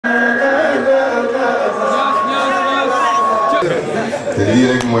lii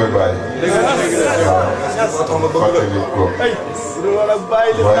rek mooy Baye. waaw fàttali ko.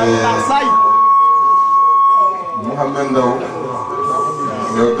 waaye Mouhamed Ndaw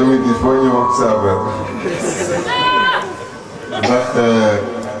yow tamit il faut ñu wax saaba ndax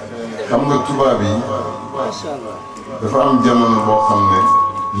xam nga tubaab yi dafa am jamono boo xam ne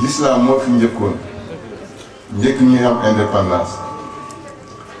l'islam moo fi njëkkoon njëkk ñuy am indépendance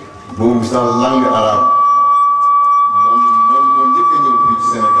boobu sax langue arabe moom moo njëkk a ñëw fii ci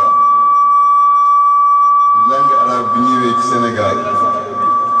Sénégal langue arabe bi ñëwee ci Sénégal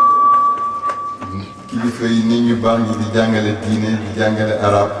kilifa yi nit ñu baax ñi di jàngale diine di jàngale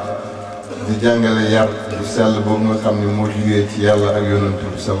arabe di jàngale yar bu sell boobu nga xam ne moo jugee ci yàlla ak yonent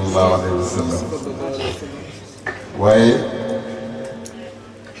bi sallallahu alayhi wa sallam waaye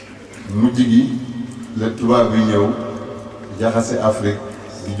mujj gi la tubaab yi ñëw jaxase Afrique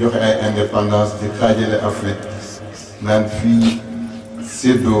di joxe ay indépendance di xaajale Afrique naan fii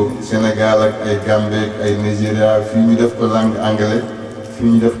séddoo Sénégal ak ay Gambie ak ay Nigeria fii ñu def ko langue anglais fii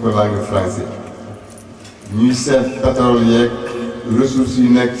ñu def ko langue français ñuy seet pétrole yeeg ressources yi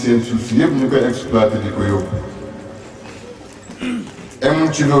nekk seen suuf si yëpp ñu koy exploité di ko yóbbu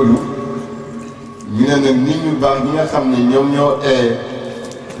emuñ ci loolu ñu ne nag nit ñu baax ñi nga xam ne ñoom ñoo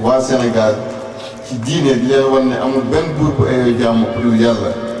waa Sénégal ci diine di leen wan ne amul benn buur bu eeyoo jàmm pour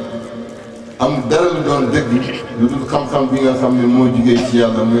yàlla amul dara lu doon dëgg lu dul xam-xam bi nga xam ne moo jugee ci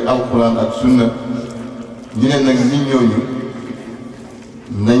yàlla muy alquran ak sunna ñu ne nag nit ñooñu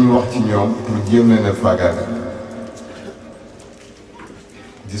nañ wax ci ñoom pour jéem leen a faagaagal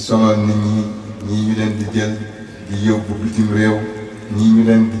di sonal nit ñi ñii ñu leen di jël di yóbbu bitim réew ñii ñu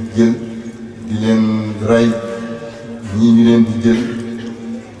leen di jël di leen rey ñii ñu leen di jël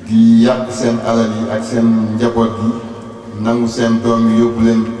di yàq seen alal yi ak seen njaboot yi nangu seen doom yi yóbbu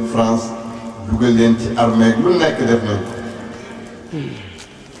leen France dugal leen ci armée lu nekk def nañ ko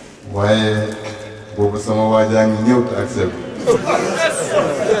waaye boobu sama waajaa ngi ñëw te ak sel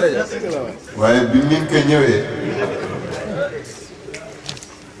waaye bi min ko ñëwee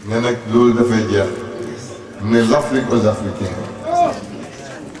ne nag loolu dafay jeex mu ne l'Afrique aux Africains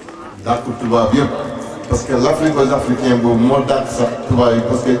dàq tubaab yëpp parce que l'Afrique aux Africains boobu moo dàq sax tubaab yi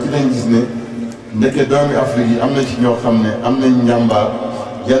parce que ci lañ gis ne ndeke doomi Afrique yi am na ci ñoo xam ne am nañ njàmbaar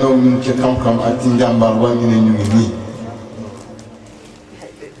janoo ñun ci xam-xam ak ci njàmbaar wàññi ne ñu ngi nii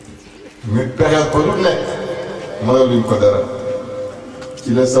ñu pexeel ko lu nekk mënaluñ ko dara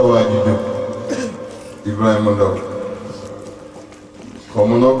ci la sawaa ji jóg Ibrahima Ndaw xaw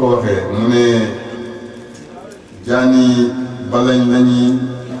ma noo ko waxee mu ne jaani balañ lañuy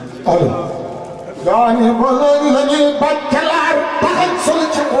jaani balañ lañuy baccalaar baxañ sol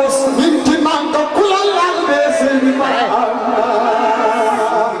ci mos nit ci manka kula laal bee seeni maa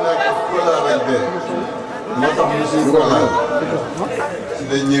moo tax mu suñ ko laal ci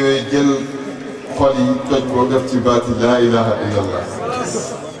la ñëwee jël xol yi toj ko def ci baati laa ilaha illallah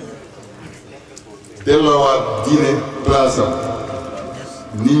delloowaat diine place am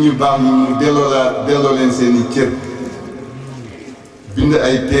nit ñu baax ñi mu delloo leen seen i cër bind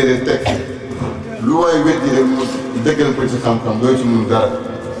ay téere teg lu waay weddi rek mu dëggal ko ci xam-xam doo ci mun dara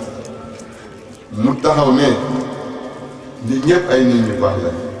mu taxaw ne nit ñëpp ay nit ñu baax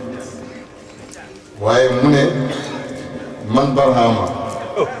la waaye mu ne man Barhama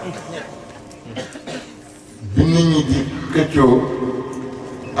bi nit ñi di këccoo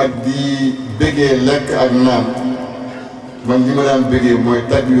ak di bëggee lekk ak naan man li ma daan bëggee mooy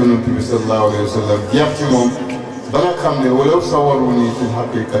tagg yonent bi sallallahu alayhi wa sallam jeex ci moom ba nga xam ne walaw sawaru nii fi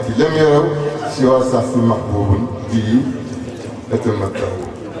xaqiqati lam yaraw si waa sax si mahbubun bii atamattaw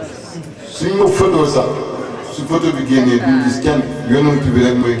suñ ma photo sax su photo bi génnee duñ gis kenn yonent bi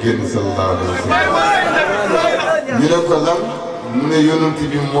rek mooy génn sallallahu alayhi wa sallam ñu ne ko lan mu ne yonent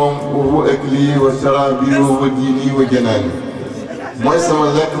bi moom wa akli wa sharabi wa diini wa janaani mooy sama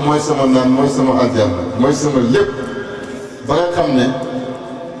lekk mooy sama naan mooy sama aljanna mooy sama lépp ba nga xam ne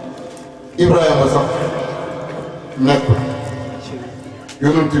Ibrahima sax nekkul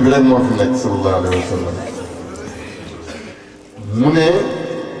yonent bi rek moo fi nekk sallallahu alayhi wa sallam mu ne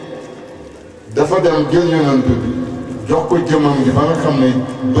dafa dem jël yonent bi jox ko jëmam gi ba nga xam ne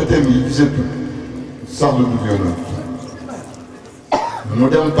bëtam yi gisatu sax lu dul yonent mu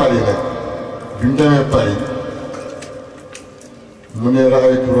dem Paris nag bi mu demee Paris mu ne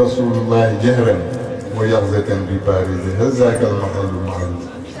raaytu rasulullahi jahran wa yaxzatan bi Paris hazaka al mahallu mahal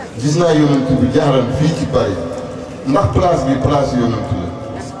gis naa yonent bi jahran fii ci Paris ndax place bi place yonent la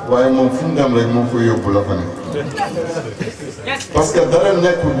waaye moom fu mu dem rek moo ko yóbbu la fa ne parce que dara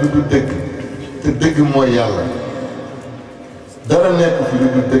nekkul lu dul dëgg te dëgg mooy yàlla dara nekkul fi lu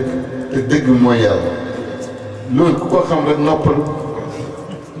dul dëgg te dëgg mooy yàlla loolu ku ko xam rek noppalu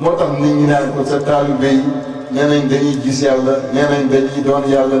moo tax nit ñi naan ko sa taalibe yi nee nañ dañuy gis yàlla nee nañ dañuy doon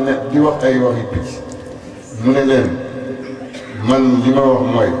yàlla ne di wax ay waxi picc mu ne leen man li ma wax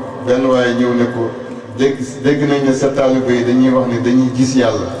mooy benn waaye ñëw ne ko dégg nañ ne sa taalibe yi dañuy wax ne dañuy gis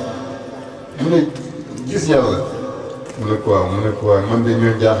yàlla mu ne gis yàlla mu ne ko waaw man de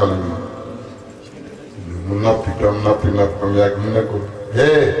ñoo jaaxaluñu mu noppi am yàgg mu ne ko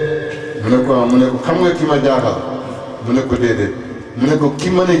mu ne ko waaw mu ne ko xam nga ki ma jaaxal mu ne ko déedéet mu ne ko ki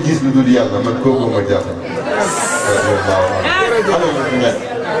mën a gis lu dul yàlla man kooku ma jaaxal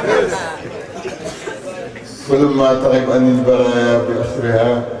فلما تعب عن البرايا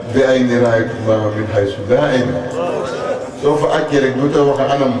بأسرها بأين رأيت الله من حيث لا أين سوف أجرك دوتا وخا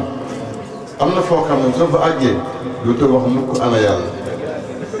أنا أمنا فوق من سوف أجرك دوتا وخا مكو أنا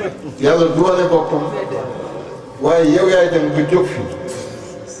يالا دوالي بوكم waaye yow yaay dem ba jóg fi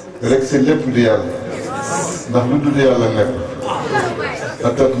rek sa lépp di yàlla ndax lu dul yàlla nekk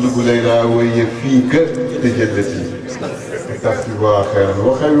atatlubu layla waaye fii ka te jëllati tax ci waa xeeran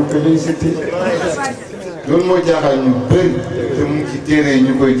waxeeru ko liy sitti loolu moo jaaxal ñu bëri te mu ngi ci téere yi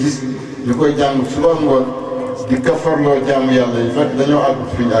ñu koy gis ñu koy jàng suba ngoon di kafarloo jàmm yàlla yi fekk dañoo àggut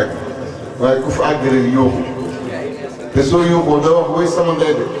fi ñu àgg waaye ku fa àgg rek yóbbu te soo yóbboo da wax woy sama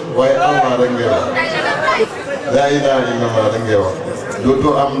ndey de waaye Allah rek ngay wax laa ilaaha illallah rek ngay wax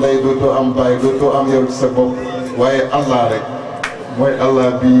dootoo am ndey dootoo am baay dootoo am yow ci sa bopp waaye Allah rek mooy Allah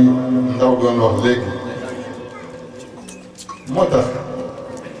bi ndaw doon wax léegi moo tax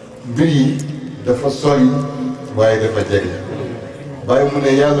mbir yi dafa sori waaye dafa jege bàyyi mu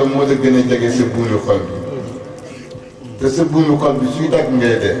ne yàlla moo la gën a jege sa buumu xol bi te sa buumu xol bi suy dagg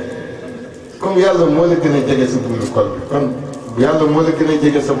ngay dee comme yàlla moo la gën a jege sa buumu xol bi kon yàlla moo la gën a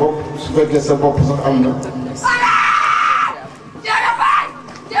jege sa bopp su fekkee sa bopp sax am na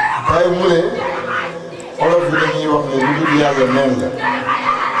waaye mu ne olof yi dañuy wax ne lu dul yàlla neen la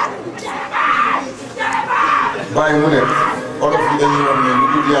bàyyi mu ne olof yi dañuy wax ne lu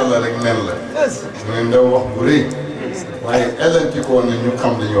dul yàlla rek nen la mu ne ndaw wax bu rëy waaye ellanti ko ne ñu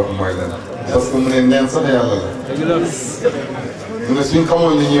xam li ñuy wax mooy lan parce que mu ne neen sax yàlla la mu ne suñ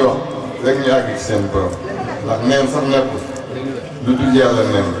xamoon li ñuy wax rek ñu àgg ci seen borom ndax neen sax nekkul lu dul yàlla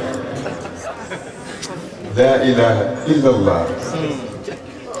nen la laa ilaha illa allah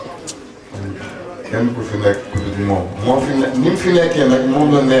kenn ku fi nekk ku dul moom moo fi ne ni mu fi nekkee nag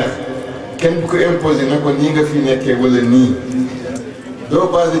moom la neex kenn bu ko imposé ne ko nii nga fi nekkee wala nii doo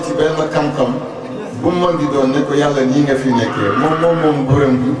basé ci benn xam-xam bu mu mën di doon ne ko yàlla nii nga fi nekkee moom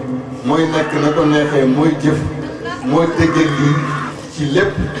borom bi mooy nekk na ko neexee mooy jëf mooy tëggal lii ci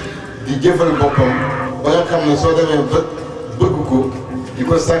lépp di jëfal boppam ba nga xam ne soo demee bëgg ko di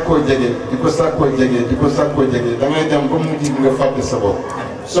ko sàkkoo jege di ko sàkkoo jege di ko sàkkoo jege da ngay dem ba mujj nga fàtte sa bopp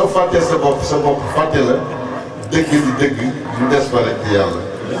soo fàttee sa bopp fàtte la dëgg di dëgg mu des fa rek di yàlla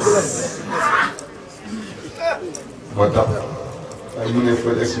moo tax ay mu ne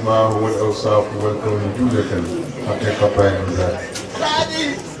fal ismaa wal awsaaf wal kawni jumlatan haqiqatan zaat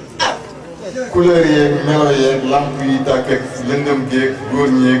couleur yeeg melo yeeg lamp yi tàkk ak lëndëm geeg góor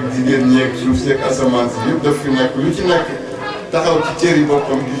ñeeg jigéen ñeeg suuf seeg asamaan si yëpp daf fi nekk lu ci nekk taxaw ci cëri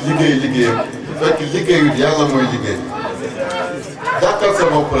boppam di liggéeyam fekk liggéeyut yàlla mooy liggéey dàqal sa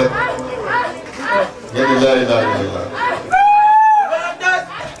bopp rek nga ne laa ilaaha illallaah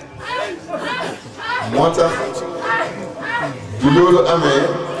moo tax bu loolu amee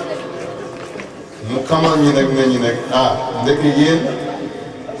mu xamal ñi nag ne ñu nag ndekk yéen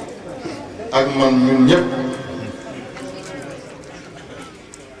ak man ñun ñëpp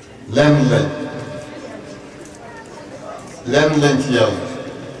lenn lañ ci yàlla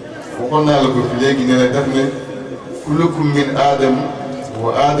waxoon naa la ko fi léegi ne la def ne kullukum min aadama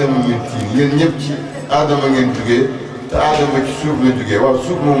wa aadama min tiin yéen ñëpp ci aadama ngeen jugee te aadama ci suuf la jugee waaw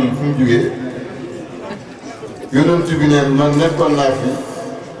suuf moom fu mu jugee yonent bi neen man nekkoon naa fi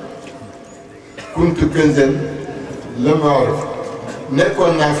kuntu kënzen la maarif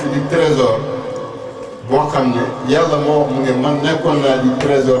nekkoon naa fi di trésor boo xam ne yàlla moo wax mu ne man nekkoon naa di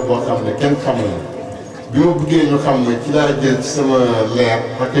trésor boo xam ne kenn xamuma bi ma bëggee ñu xam ne ci laa jël ci sama leer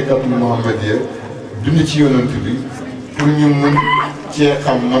haqiqatu muhammadiya dund ci yonent bi pour ñu mun cee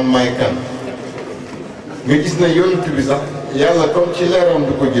xam man may kan nga gis ne yonent bi sax yàlla comme ci leeram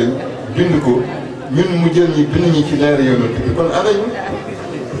du ko jël bind ko ñun mu jël ñi bind ñi ci leer yonent bi kon ana ñu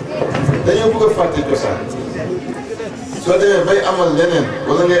dañoo bëgg a fàtte cosaan soo demee bay amal leneen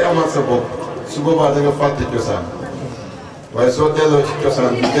wala ngay amal sa bopp su boobaa da nga fàtte cosaan waaye soo delloo ci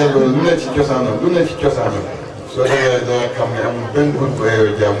cosaan bi delloo lu ne ci cosaanam soo demee da nga xam ne amul benn buur bu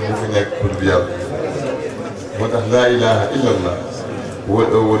ayoo jàmm mu fi nekk pour bi yàlla moo tax laa ilaha illallah wal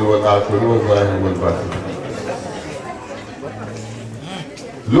awwal wal aaxir wal zaahir wal baatin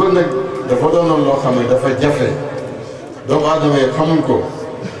loolu nag dafa doonoon loo xam ne dafa jafe doomu aadama yi xamuñ ko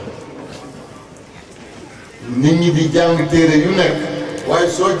nit ñi di jàng téere yu nekk waaye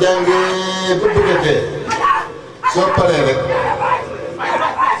soo jàngee ba bëgg a dee soo paree rek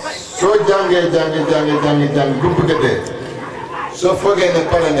soo jàngee jàng ba bëgg a dee soo foogee ne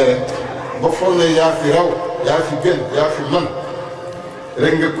pare nga rek ba foog ne yaa fi raw yaa fi gën yaa fi man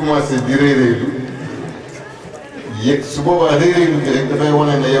rek nga commencé di réeréelu yëg su boobaa réeréelu bi rek dafay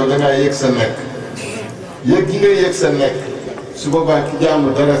wane ne yow da ngaa yëg sa nekk yëg gi nga yëg sa nekk su boobaa ki jaamu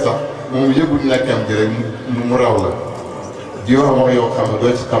dara sax moom yëgul nekkam ji rek mu raw la di wax yoo xam ne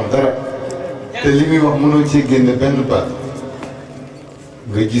doo ci xam dara te li muy wax mënoo cee génne benn baat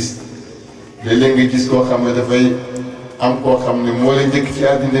nga gis léeg-léeg nga gis koo xam ne dafay am koo xam ne moo la njëkk ci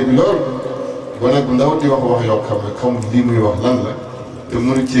àddina bi lool ba nag bu ndaw di wax yoo xam ne xamul lii muy wax lan la te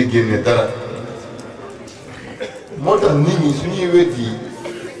mënu cee génne dara moo tax nit ñi suñuy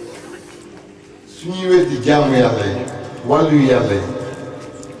weddi jaamu yàlla yi wàllu yàlla yi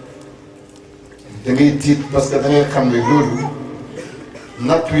da ngay tiit parce que da ngay xam ne loolu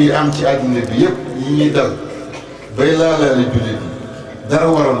nattu yi am ci àddina bi yëpp yi ñuy dal bay laalaale jullit yi dara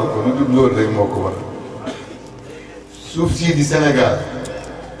waralu ko lu dul loolu rek moo ko war suuf sii di Sénégal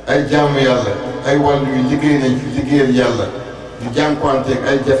ay jaamu yàlla ay wàllu yu liggéey nañ fi liggéeyal yàlla di jànkuwanteeg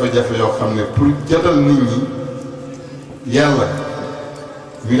ay jafe-jafe yoo xam ne pour jotal nit ñi yàlla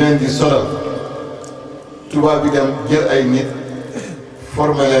ñu leen di solal tubaab bi dem jël ay nit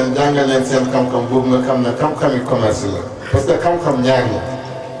formé leen jàngal leen seen xam-xam boobu nga xam ne xam-xami commerce la parce que xam-xam ñaar la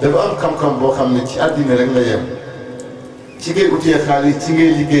dafa am xam-xam boo xam ne ci àddina rek la yem ci ngay utee xaalis ci ngay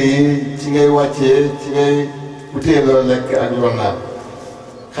liggéeyee ci ngay wàccee ci ngay utee loo lekk ak loo naan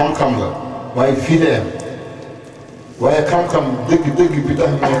xam-xam la waaye fii la yem waaye xam-xam dëgg bi tax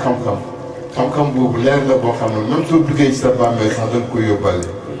mooy xam-xam boobu leer la boo xam ne même soo duggee ci sa bàmmeel sax da nga koy yóbbaale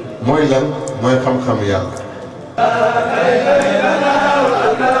mooy lan mooy xam-xam yàlla.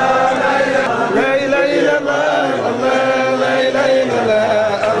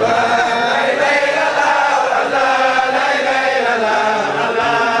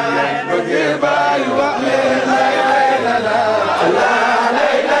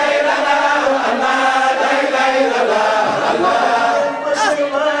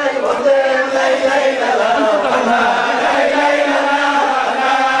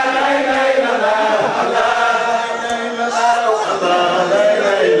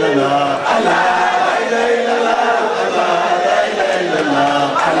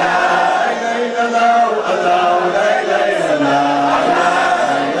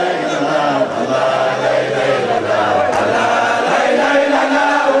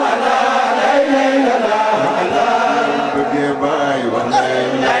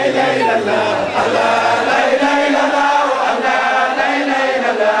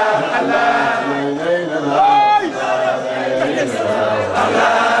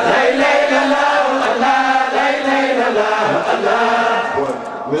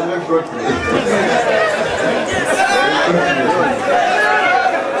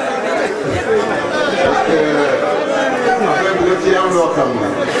 ci am loo xam ne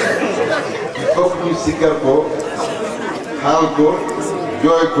fokk ñu sikkar ko xaal ko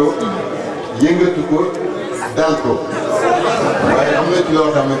jooy ko yëngatu ko dal ko waaye am na ci loo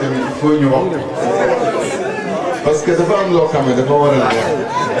xam ne tamit il faut ñu wax parce que dafa am loo xam ne dafa war a leer.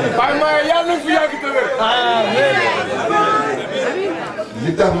 waaye maa yàlla fi yàgg te wér.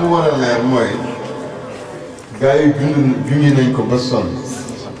 li tax mu war a leer mooy gars yi junj nañ ko ba sonn.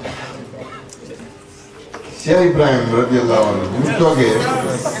 Cheikh Ibrahim radiyallahu anhu bu ñu toogee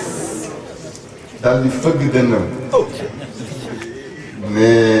daal di fëgg dënnam ne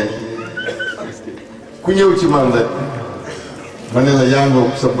ku ñëw ci man rek ma ne la yaa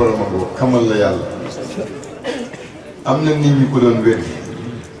ngoog sa borom a ko xamal la yàlla. am na nit ñi ko doon wér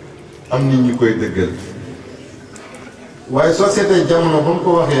am nit ñi koy dëggal waaye soo seetee jamono ba mu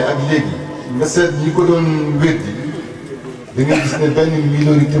ko waxee ak léegi nga seet ñi ko doon wér da nga gis ne benn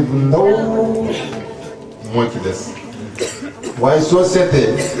minorité bu ndaw moo ci des waaye soo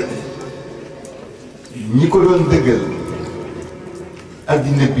seetee ñi ko doon dëggal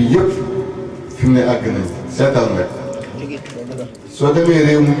addina bi yëpp fi mu ne àgg nañ seetal nga soo demee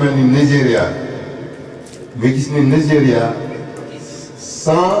réew mu mel ni Nigéria nga gis ne Nigéria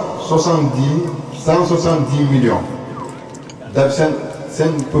 170 millions daf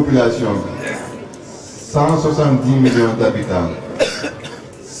seen population bi 170 millions d'habitants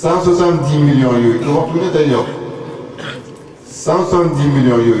 170 millions yooyu te waxtu ne day yokk 170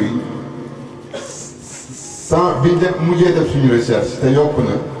 millions yooyu biñ def mujjee def suñu recherche te yokk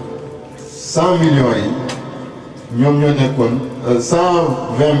na 100 millions yi ñoom ñoo nekkoon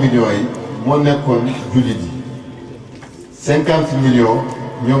 120 millions yi moo nekkoon jullit yi 50 millions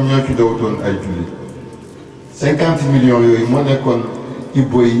ñoom ñoo ci dawutoon ay jullit 50 millions yooyu moo nekkoon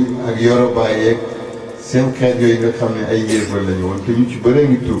Ibo yi ak Yoruba yeeg seen xeet yooyu nga xam ne ay yéefar lañu woon te ñu ci bëree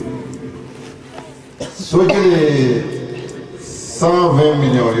ngi tur soo jëlee 120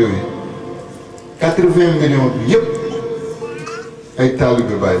 millions yooyu 80 millions bi yëpp ay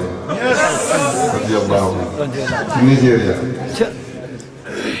taalibe Baay radiyallahu ci Nigéria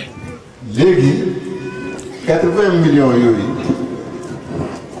léegi 80 millions yooyu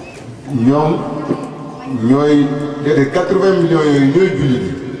ñoom ñooy déedéet 80 millions yooyu ñooy jullit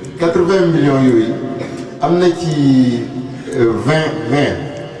yi 80 millions yooyu am na ci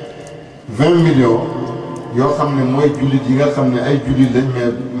 20 millions yoo xam ne mooy jullit yi nga xam ne ay jullit lañ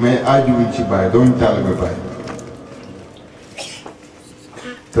mais aajuwuñ ci Baay dooñu taalibe Baay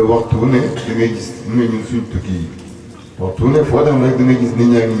te waxtu wu ne da ngay gis ne ñun suñ tukki yi waxtu wu ne foo dem rek da ngay gis nit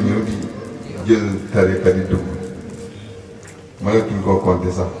ñaa ngi ñëw di jël tariqa di dugg mënatuñ koo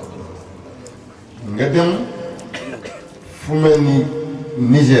compter sax nga dem fu mel ni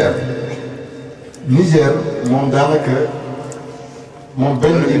Niger moom daanaka moom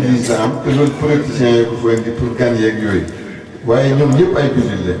benn église la am te loolu politiciens yi ko fa indi pour gan yeeg yooyu waaye ñoom ñëpp ay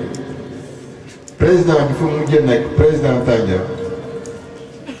jullit lañ président bi fa mujjee nekk président Tandian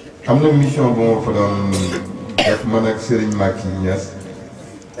am na mission bu ma fa doon def man ak Serigne Mahdi Niass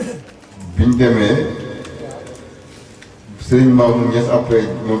biñ demee Serigne Mahdi Niass après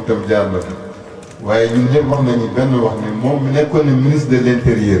moom tam jaar na fi waaye ñun ñëpp wax nañu benn wax ne moom mi nekkoon ne ministre de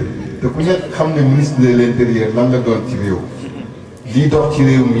l'intérieur te ku nekk xam ne ministre de l'intérieur lan la doon ci réew lii dox ci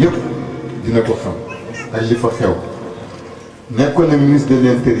réew mi yëpp dina ko xam ak li fa xew nekkoon ne ministre de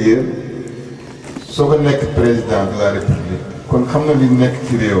l'intérieur soo ko nekk président de la république kon xam na li nekk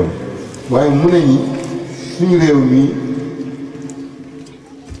ci réewam waaye mu ne ñi suñu réew mi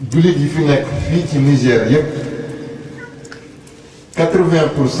jullit yi fi nekk fii ci Niger yëpp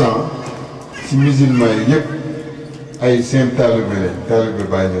 80% ci musulman yi yëpp ay seen taalibe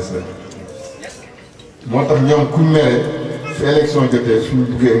Baay Ñas la moo tax ñoom kuñ mere su élection jotee suñ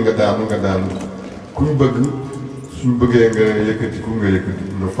bëggee nga daanu kuñ bëgg suñ bëggee nga yëkkatiku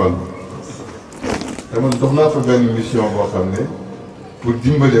nga fal dama dox naa fa benn mission boo xam ne pour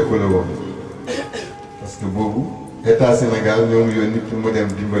dimbale ko la woon parce que boobu état Sénégal ñoo ngi yónni pour mu dem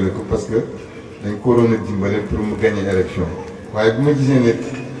dimbale ko parce que dañ ko waroon a dimbale pour mu gagner élection waaye bi ma gisee ne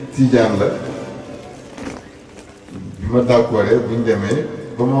Tijaan la bi ma d'accordé bu ñu demee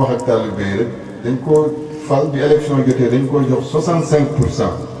ba ma wax ak taalibe yi rek dañ koo fal bi élection jotee dañ koo jox 65%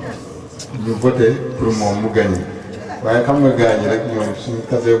 ñu voté pour moom mu gagné waaye xam nga gaañ rek ñoom suñu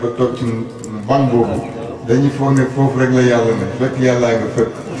tasee ba toog ci ban boobu dañuy foog ne foofu rek la yàlla ne fekk yàllaa nga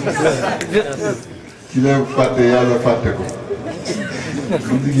fekk ci la fàtte yàlla fàtte ko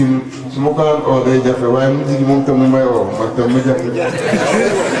mujj gi su ma ko daan oo day jafe waaye mujj gi moom tam mu may oo man tam ma jafe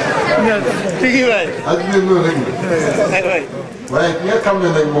ak biir noonu rek waaye ki nga xam ne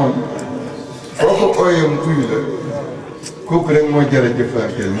nag moom foo ko ooyee mu uyu la kooku rek moo jar a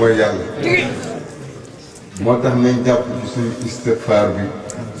jëflanteel mooy yàlla moo tax nañ jàpp ci suñu istigfaar bi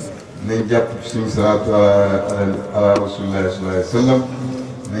nañ jàpp ci suñu salaatu ala rasulillahi sallallahu alayhi wa sallam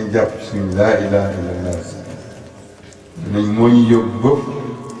nañ jàpp ci suñu laa ilaha illallah nañ moo ñu yóbbu bëpp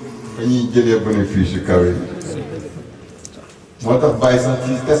fa ñuy jëlee bénéfice yu kawe yi moo tax bàyyi sax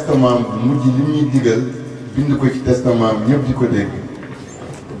ci testament bu mujj li ñuy digal bind ko ci testament bi ñëpp di ko dégg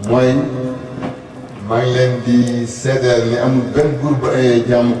mooy maa ngi leen di seedeel ni amul benn buur bu ayee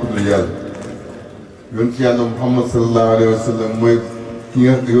jaamu ku dul yàlla yonent yàlla Muhammad sallallahu alayhi wa sallam mooy ki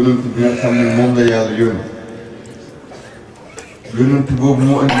nga yonent bi nga xam ne moom la yàlla yónni yonent boobu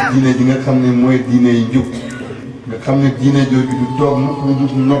moo andi diine ji nga xam ne mooy diine yi njub nga xam ne diine jooju du toog mu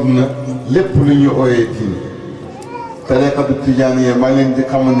du nob na lépp lu ñu ooyee diine tariqatu tijaaniyya maa ngi leen di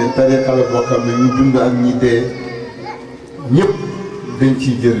xamal ne tariqa la boo xam ne ñu dund ak ñi dee ñëpp dañ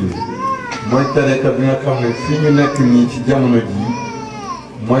ciy jëriñu mooy tariqa bi nga xam ne fii ñu nekk nii ci jamono jii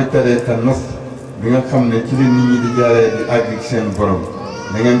mooy tariqa nas bi nga xam ne ci la nit ñi di jaaree di àgg ci seen borom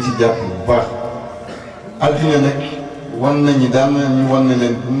da ngeen ci jàpp bu baax addina nag wan nañu daan nañu wan ne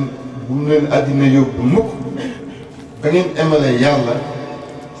leen bu mu leen addina yóbbu mukk da ngeen emale yàlla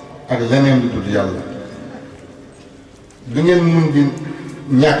ak leneen lu dul yàlla lu ngeen mun di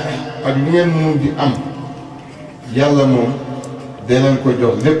ñàkk ak lu ngeen mun di am yàlla moom dee leen ko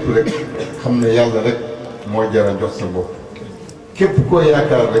jox lépp rek xam ne yàlla rek moo jar a jox sa bopp képp koo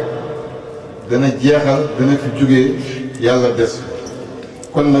yaakaar rek dana jeexal dana fi jógee yàlla des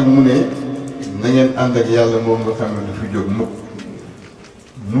kon nag mu ne na ngeen ànd ak yàlla moom nga xam ne du fi jóg mukk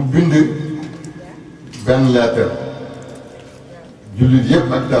mu bind benn leetar jullit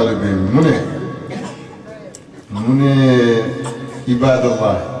yëpp ak taalibe bi mu ne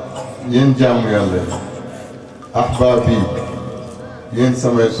ibadallah yéen jaamu yàlla ahbaab yi yéen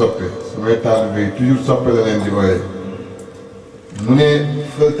samay soppe samay taalibe yi toujours soppe la leen di wooye mu ne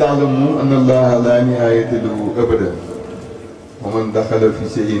fal taalamu anna allaha la nihayata lahu abadan wa man daxala fi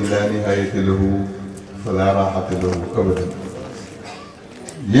shay'in la nihayata lahu fala raxata lahu abadan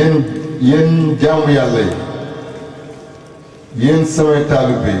yéen jaamu yàlla yi yéen samay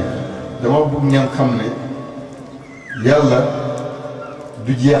taalibe yi dama bëgg ngeen xam ne yàlla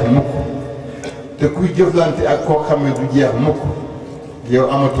du jeex mukk te kuy jëflante ak koo xam ne du jeex mukk yow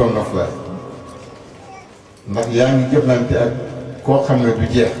amatoon noflaay ndax yaa ngi jëflante ak koo xam ne du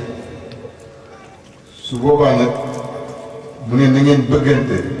jeex su boobaa nag mu ne na ngeen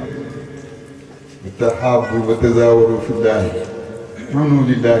bëggante tahaabu wa tazaawaru fillaahi kunu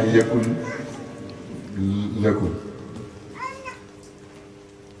lillaahi yakun lakum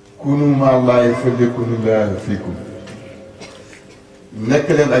kunu ma'allaahi falyakun lillaahi fiikum nekk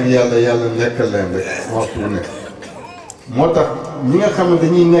leen ak yàlla yàlla nekkal leen rek waxtu nekk moo tax ñi nga xam ne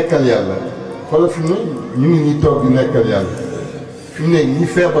dañuy nekkal yàlla xoolal fi mu ne ñu ngi ñuy toog di nekkal yàlla fi mu ne ñi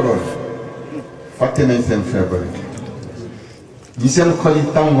feebaroon fàtte nañ seen feebar yi ñi seen xol yi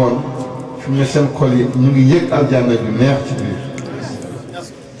tàngoon fi mu ne seen xol yi ñu ngi yëg aljanna ju neex ci biir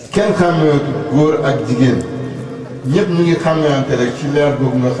kenn xàmmeetu góor ak jigéen ñëpp ñu ngi xàmmeante rek ci leer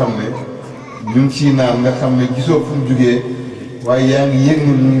boobu nga xam ne ñu ngi ciy naan nga xam ne gisoo fu mu jugee waaye yaa ngi yëg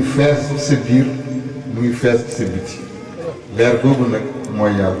ni mu ngi fees ci sa biir mu ngi fees ci sa biti leer boobu nag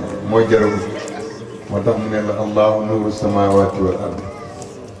mooy yàlla mooy jaraw moo tax mu ne la allahu nuuru samawati wal ard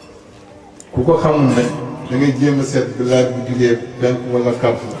ku ko xamul nag da ngay jéem a seet bi leer bu jugee penk wala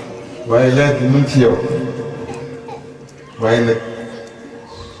kalfu waaye leer bi mu ngi ci yow waaye nag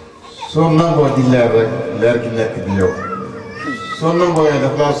soo nangoo di leer rek leer gi nekk di yow soo nangoo ne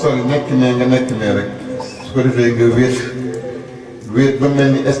daf laa sori nekk ne nga nekk ne rek su ko defee nga wéet ba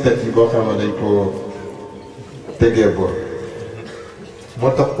mel ni esthète yi boo xam ne dañ koo tegee boor moo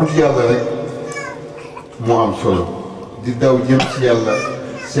tax ut yàlla rek moo am solo di daw jëm ci yàlla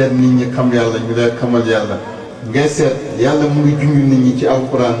seet nit ñi xam yàlla ñu lay xamal yàlla ngay seet yàlla mu ngi junj nit ñi ci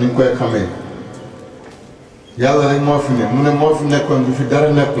alquran ni ñu koy xamee yàlla rek moo fi ne mu ne moo fi nekkoon du fi dara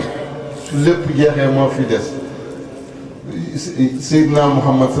nekkul su lépp jeexee moo fi des Seydina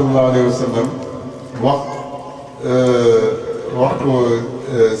Muhammad sallallahu alayhi wa sallam wax ko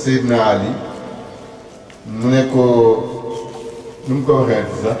Seydina Ali mu ne ko nu mu ko waxee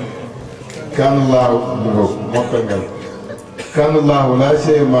sax kaanallaahu mu ngoog mokkal ngel kaanallaahu laa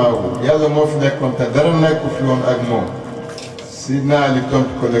shay'a ma'ahu yàlla moo fi nekkoon te dara nekku fi woon ak moom Seydina Ali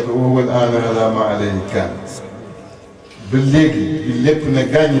tontu ko ne ko wa huwa al-aana alaa maa alayhi kaan ba léegi bi lépp ne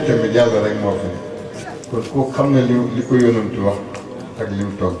gaaññi tamit yàlla rek moo fi ne kon koo xam ne li ko yonantu wax ak li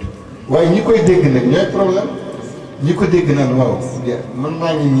mu tontu waaye ñi koy dégg nag ñooy problème ñi ko dégg naan waaw man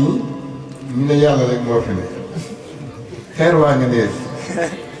maa ngi nii ñu ne yàlla rek moo fi ne xeer waa nga nee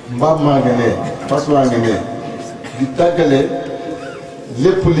mbaam maa nga nee fas waa nga nee di tàggale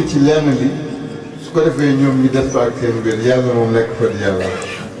lépp li ci lenn li su ko defee ñoom ñu des fa ak seen biir yàlla moom nekk fa di yàlla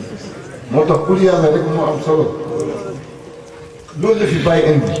moo tax pour yàlla rek moo am solo loolu la fi bàyyi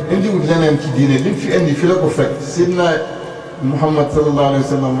indiwul leneen ci diine li mu fi indi fi la ko fekk Seydina Muhammad sallallahu alayhi wa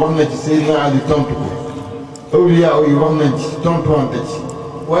sallam wax na ci Seydina Ali tontu ko awliyaa yi wax nañ ci tontuwante ci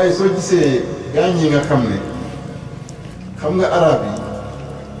waaye soo gisee gaañ yi nga xam ne xam nga arab yi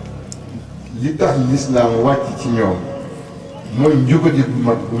li tax lislaam wàcc ci ñoom mooy njubadi bu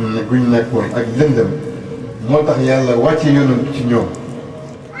mag guñ nekkoon ak lëndëm moo tax yàlla wàcce yonent ci ñoom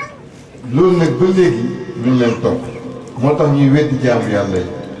loolu nag ba léegi ñu leen topp moo tax ñuy weddi jaamu yàlla yi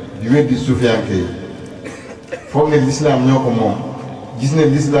di weddi suufiyanke yi foog ne lislaam ñoo ko moom gis ne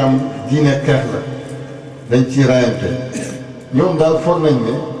lislaam diine xeex la dañ ci rayante ñoom daal foog nañ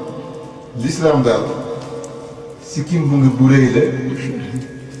ne lislaam daal sikkim bu ngi bu rëy la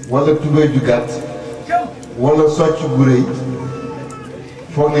wala tubéy ju gàtt wala socc bu rëy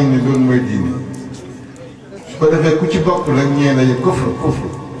foog nañ ne loolu mooy diine su ko defee ku ci bokk rek ñee nañu kufru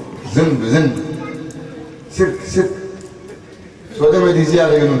zënd sirk soo demee di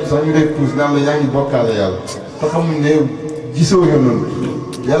ziyaare yonent sax ñu lay puus naan la yaa ngi bokkaale yàlla te xamuñ ne gisoo yonent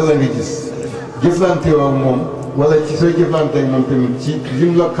yàlla nga gis jëflante woo moom wala ci sooy jëflante ak moom tamit ci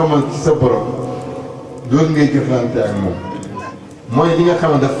lim la xamal ci sa borom loolu ngay jëflante ak moom mooy li nga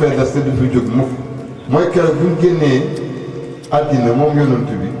xam ne daf fay des te du fi jóg mukk mooy keroog bu ñu génnee àddina moom yonent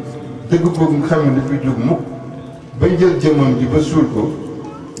bi dëgg boobu nga xam ne du fi jóg mukk bañ jël jëmmam ji ba suul ko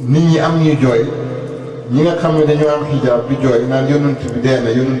nit ñi am ñuy jooy ñi nga xam ne dañoo am xijaab bi jooy naan yonent bi dee na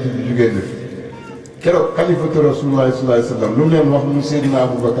yonent bi jugee na fi keroog xalifatu Rasulullah sallallahu alayhi wa sallam lu mu leen wax mu Seydina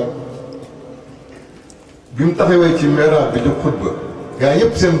Aboubacar bi mu taxawee ci mihrab bi di xutba gaa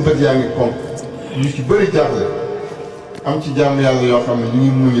yëpp seen bët yaa ngi konk ñu ci bëri jaaxle am ci jàmm yàlla yoo xam ne ñu ngi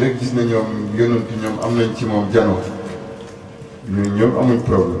muñ rek gis na ñoom yonantu ñoom am nañ ci moom janoo ñoom amuñ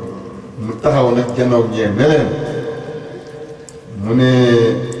problème mu taxaw nag janoo ñee ne leen mu ne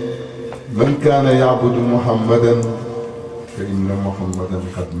man kaana yaabudu muhammadan fa inna muhammadan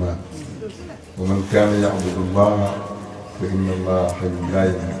qad maat wa man kaana yaabudu llaha fa inna allaha hayyun laa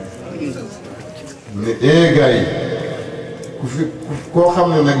yamuut mu ne gars yi ku fi koo xam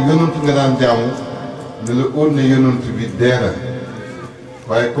ne nag yonantu nga daan jaamu ne la óor ne yonantu bi dee na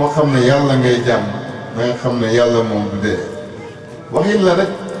waaye koo xam ne yàlla ngay jàmm na nga xam ne yàlla moom du dee waxin la rek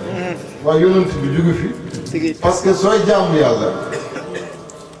waaye yonantu bi jóge fi parce que sooy jaamu yàlla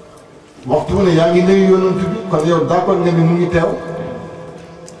waxtu wu ne yaa ngi nuyu yonantu bi kon yow d'accord nga ni mu ngi teew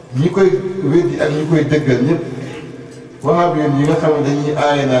ñi koy weddi ak ñi koy dëggal ñëpp waxaab yoon yi nga xam ne dañuy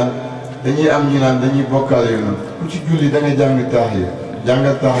aaye naan dañuy am ñu naan dañuy bokkaale yonantu ku ci julli da nga jàng taahiya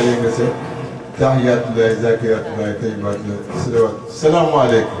jàngal taahiya nga seet tahiyaatullahi zakiyatullahi tayyibatullahi salawaat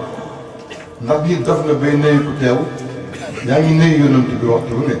salaamaaleykum ndax bii dof na bay nuyu ku teew yaa ngi nuyu yonantu bi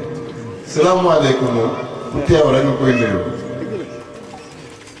waxtu wu ne salaamaaleykum moom ku teew rek nga koy nuyu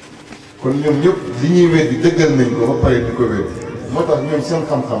kon ñoom ñëpp li ñuy weddi dëggal nañ ko ba pare di ko weddi moo tax ñoom seen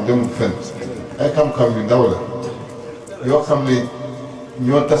xam-xam demul fenn ay xam-xam yu ndaw la yoo xam ne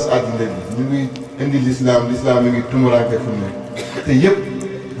ñoo tas àddina bi ñu ngi indi lislaam mi ngi tumuraanke fu mu ne te yëpp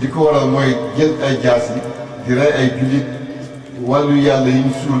di ko waral mooy jël ay jaas yi di rey ay jullit wàllu yàlla yi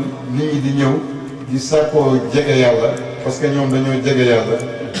ñu suul nit ñi di ñëw di sàkkoo jege yàlla parce que ñoom dañoo jege yàlla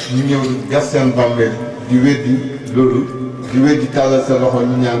ñu ñëw gas seen bàmmeel di weddi loolu di weddi tàllal sa loxo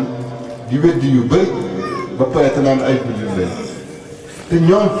ñu ñaan di weddi yu bëri ba pare te naan ay jullit lañ te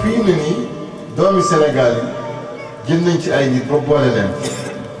ñoom fii ne nii doomi Sénégal yi jël nañ ci ay nit ba boole leen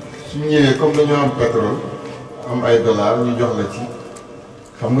su ñëwee comme dañoo am pétrole am ay dollars ñu jox la ci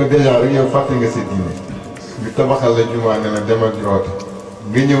xam nga déjà rek yow fàtte nga sa diine ñu tabaxal la jumaa ne la demal di oote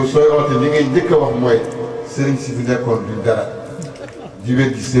nga ñëw sooy oote li ngay njëkk a wax mooy sëriñ si fi nekkoon duñ dara di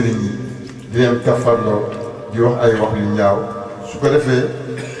weddi sëriñ yi di leen kafarloo di wax ay wax yu ñaaw su ko defee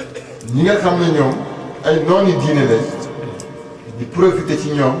ñi nga xam ne ñoom ay nooni diine lañ di profiter ci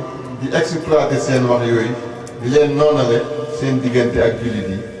ñoom di exploiter seen wax yooyu di leen noonale seen diggante ak jullit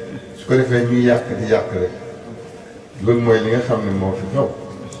yi su ko defee ñuy yàq di yàq rek loolu mooy li nga xam ne moo fi ñëw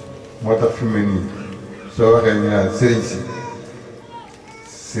moo tax fi mu ne nii soo waxee ñu naan sëriñ si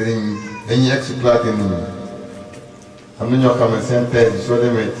sëriñ dañuy exploiter nit ñi am na ñoo xam ne seen thèse yi soo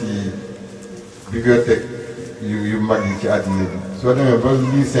demee ci bibliothèque yu mag yi ci àddina bi soo demee ba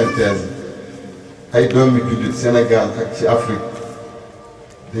lii seen thèse yi ay doomi jullit Sénégal ak ci Afrique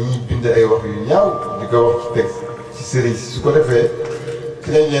dañuy bind ay wax yu ñaaw di ko wax ci texte ci sëriñ si su ko defee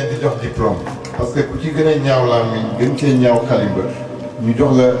ci lañ leen di jox diplôme parce que ku ci gën a ñaaw làmmiñ gën cee ñaaw xalimba ñu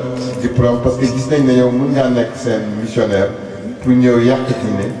jox la diplôme parce que gis nañ ne yow mën ngaa nekk seen missionnaire pour ñëw yàq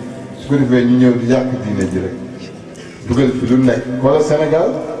diine su ko defee ñu ñëw di yàq diine ji rek dugal fi lu nekk wala Sénégal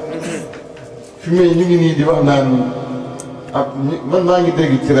fi mu ñu ngi nii di wax naan ak man maa ngi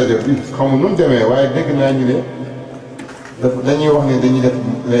dégg ci rajo bi xamu nu mu demee waaye dégg naa ñu ne dañuy wax ne dañuy def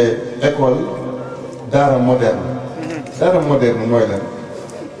les écoles daara moderne mooy lan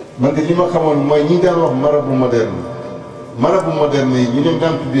man de li ma xamoon mooy ñi daan wax marabu moderne yi ñu leen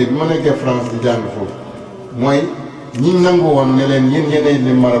daan tuddee bi ma nekkee France di jàng foofu mooy ñi nangu woon ne leen yéenay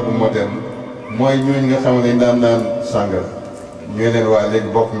li marabu moderne mooy ñooñu nga xam ne daan naan sàngara ñooy leen waa léegi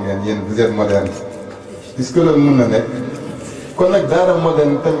bokk ngeen yéen vous êtes moderne est-ce que loolu mën na nekk kon nag daara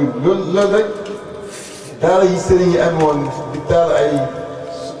moderne tamit loolu rek daara yi sëriñ yi amoon di taal ay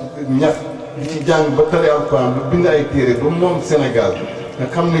ñax di ci jàng ba tari alxuraan ba bind ay téere ba moom Sénégal nga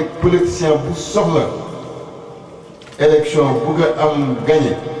xam ne politicien bu soxla élection bugg a am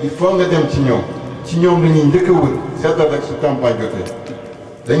gagné il faut nga dem ci ñoom lañuy njëkk a wër seetal rek su campagne jotee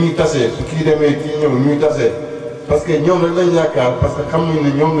dañuy tasee su kii demee kii ñëw ñuy tasee parce que ñoom rek lañ yaakaar parce que xam nañ ne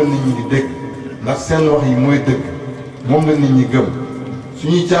ñoom la nit ñi di dégg ndax seen wax yi mooy dëgg moom la nit ñi gëm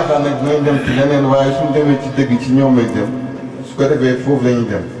suñuy caaxaan nag dinañ dem ci leneen waaye suñ demee ci dëgg ci ñoom lañ dem su ko defee foofu la ñuy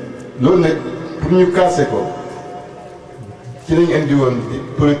dem loolu nag pour ñu casser ko ci lañ indi woon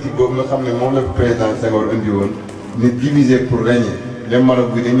politique boobu nga xam ne moom la président Senghor indi woon ne diviser pour régner les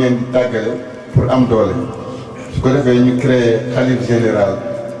marabouts bi dañ leen di tàggale pour am doole su ko defee ñu créer xalif général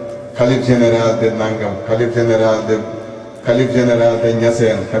de Nangam xalif général de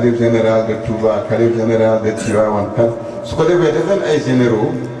Niassène xalif général de Touba xalif général de Tivaouane su ko defee def leen ay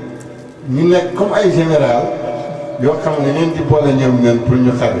généraux ñu nekk comme ay général yoo xam ne leen di boole ñoom leen pour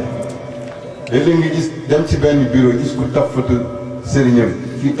ñu xare léeg-léeg nga gis dem ci benn bureau gis ku taf foto sëriñam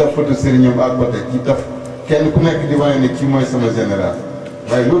kii taf foto sëriñam à côté kii taf kenn ku nekk di wane ne kii mooy sama général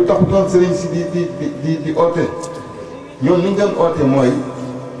waaye loolu taxutoon sëriñ si di oote ñoom li ñu doon oote mooy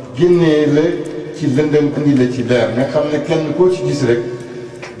génnee la ci lëndëm indi la ci leer nga xam ne kenn koo ci gis rek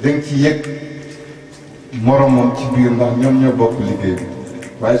da nga ci yëg moromam ci biir ndax ñoom ñoo bokk liggéey bi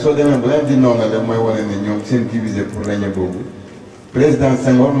waaye soo demee ba leen di noonale mooy wane ne ñoom seen divisé pour régner boobu président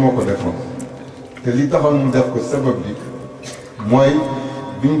Senghor moo ko defoon te li taxoon mu def ko sabab bi mooy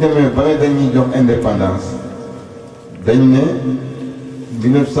bi ñu demee ba ne dañuy jox indépendance dañ ne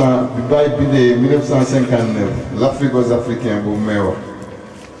 1900 bi Baye bindee 1959 l'Afrique aux Africains boobu may wax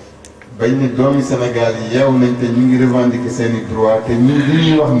bañ ne doomi Sénégal yi yeewu nañ te ñu ngi revendiquer seen i droit te ñun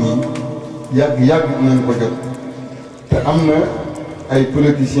li ñuy wax nii yàgg nañ ko jot te am na ay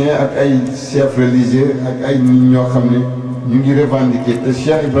politiciens ak ay chefs religieux ak ay nit ñoo xam ne ñu ngi revendiquer te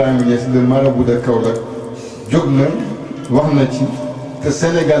Cheikh Ibrahim Niass le marabout de Kaolack jóg na wax na ci te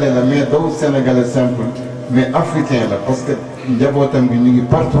sénégalais la mais daw sénégalais simple mais africain la parce que njabootam bi ñu ngi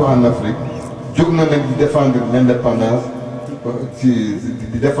partout en Afrique jóg na nag di défendre l'indépendance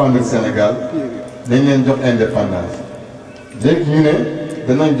di défendre Sénégal dañ leen jox indépendance léegi ñu ne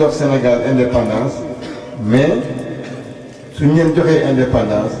danañ jox Sénégal indépendance mais suñ leen joxee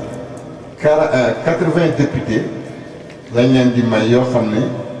indépendance 80 députés lañ leen di may yoo xam ne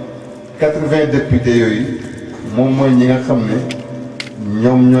 80 députés yooyu moom mooy ñi nga xam ne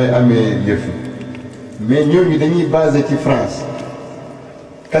ñoom ñooy amee yëf yi mais ñooñu dañuy basé ci France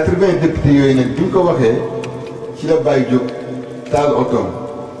 80 députés yooyu nag bi ñu ko waxee ci la Baye jóg taal otoom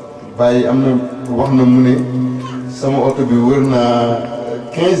Baye am na wax na mu ne sama oto bi wër naa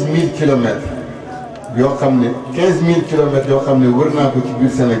 15000 kilomètres yoo xam ne 15000 kilomètres yoo xam ne wër naa ko ci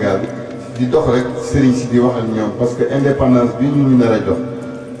biir Sénégal di dox rek sëriñ si di wax ak ñoom parce que indépendance bi ñu nar a jox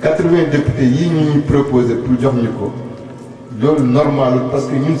 80 députés yii ñu ñuy proposé pour jox ñu ko loolu normalul parce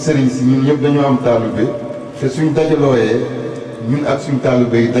que ñun sëriñ si ñun ñëpp dañoo am taalube te suñ dajalooyee ñun ak suñ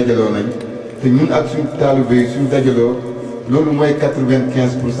taalube yi dajaloo nañ te ñun ak suñ taalube yi suñ dajaloo loolu mooy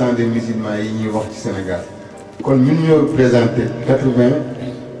 95% des musulmans yi ñuy wax ci Sénégal kon ñun ñoo représenté 95%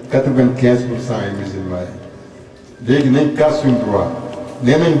 yi musulmans yi léegi nañ kaas suñ droit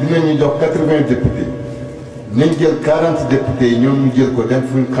nee nañ dinañu jox 80 députés nañ jël 40 députés yi ñoom ñu jël ko dem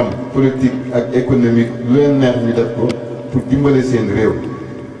fuñ xam politique ak économique lu leen neex ñu def ko pour dimbale seen réew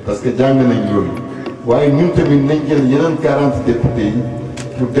parce que jàng nañ loolu waaye ñun tamit nañ jël yeneen 40 députés yi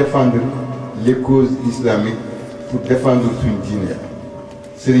pour défendre les causes islamiques pour défendre suñ diine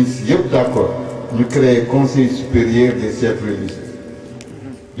sëriñ si yëpp d'accord ñu créer conseil supérieur des chefs religieux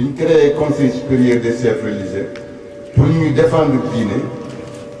duñ créer conseil supérieur des chefs religieux pour ñuy défendre diine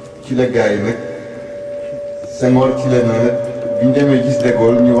ci la gars yi nag Senghor ci la na bi ñu demee gis De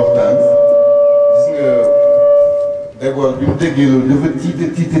Gaulle ñu waxtaan gis nga De Gaulle bi mu déggee loolu dafa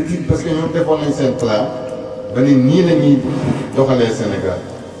tiit parce que ñoom defoon nañ seen plan ba ne nii la ñuy doxalee Sénégal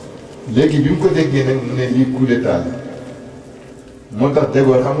léegi bi mu ko déggee nag mu ne lii coup d'état la moo tax De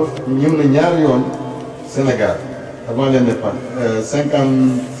Gaulle xam nga ñëw na ñaari yoon Sénégal avant l'indépendance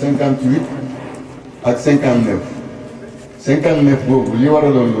 58 ak 59 59 boobu li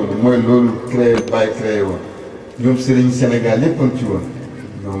waraloon loolu mooy loolu créé woon ñoom sëriñ Sénégal yëpp ci woon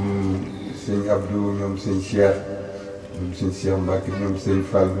ñoom sëñ Abdou ñoom sëñ Cheikh ñoom sëñ Cheikh Mbacke ñoom sëñ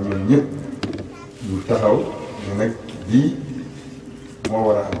Fall ñoom ñëpp ñu taxaw ñu nag lii moo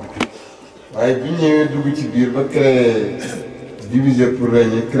war a am waaye bi ñëwee dugg ci biir ba créé diviser pour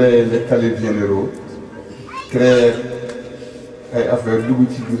régner créer les khalifes généraux créer ay affaire dugg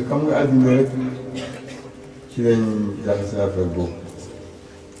ci biir xam nga àddina rek ci lañ jaxase affaire boobu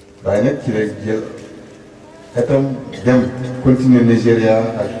waaye nag ci lay jël etam dem continuer Nigéria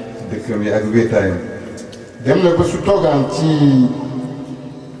ak dëkkam yi ak wéetaayam dem na ba su toogaan ci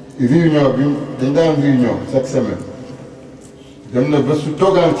réunion bi dañ daan réunion chaque semaine dem na ba su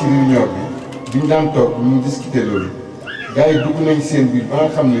toogaan ci réunion bi biñ daan toog ñu discuter loolu gars yi dugg nañ seen biir ba nga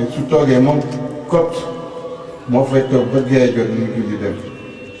xam ne su toogee moom kot moo fay toog ba gee jot ñu julli dem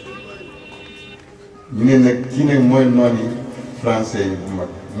ñu ne nag kii nag mooy noon yi français yi bu mag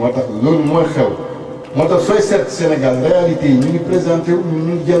moo tax loolu mooy xew moo tax sooy seet Sénégal réalité yi ñu ngi présenté wu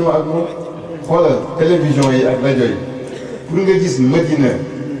ñu ngi jënoo ak moom xoolal télévision yi ak rajo yi pour nga gis Medina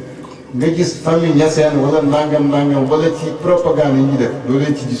nga gis famille Niassène wala nangam wala ci propagande yi ñu def doo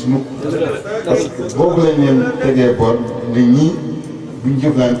leen ci gis mukk parce que boobu lañ leen tegee boor ne ñii buñ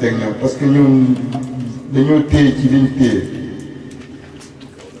jëflanteeg ñoom parce que ñoom dañoo téye ci liñ téye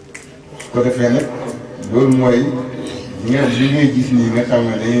ko defee nag loolu mooy li ngay gis nii nga xam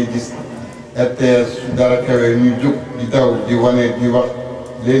ne dañuy gis RTS su dara kawee ñuy jóg di daw di wane di wax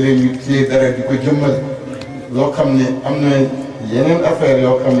léeg-léeg ñu téye dara di ko jëmmal loo xam ne am na yeneen affaire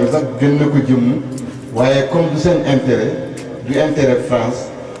yoo xam ne sax gën na ko jëmm waaye comme du seen intérêt du intérêt France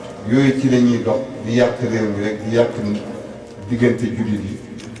yooyu ci la ñuy dox di yàq réew mi rek di yàq diggante jullit yi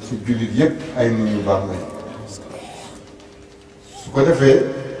su jullit yëpp ay nit ñu baax lañ su ko defee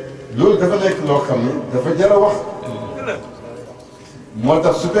loolu dafa nekk loo xam ne dafa jar a wax moo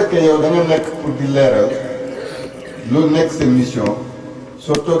tax su fekkee yow da nga nekk pour di leeral loolu nekk sa mission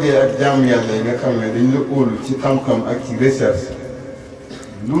soo toogee ak jaamu yàlla yi nga xam ne dañ la óolu ci xam-xam ak ci recherche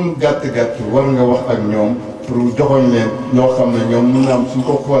lu mu gàtt-gàtt war nga wax ak ñoom pour joxoñ leen loo xam ne ñoom mun na am suñ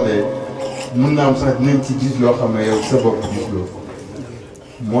ko xoolee mun na am sax dinañ ci gis loo xam ne yow sa bopp gis loo ko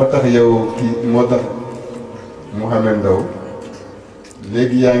moo tax yow kii moo tax Mouhamed Ndaw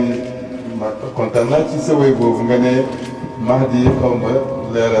léegi yaa ngi ma kontaan naa ci sa way boobu nga ne Mahdi xomba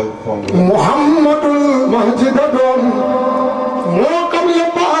leeral xomba Muhammadul Mahdi da doon moo xam le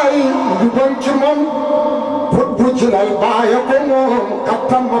baay du bon ci moom put bu ci lay baaye ko moom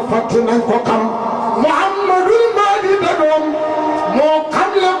kattan ma fàtti nañ ko xam Muhammadul Mahdi da doon moo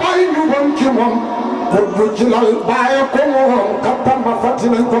xam le baay du bon ci moom put bu ci lay baaye ko moom kattan ma fàtti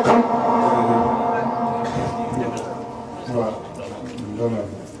nañ ko xam waaw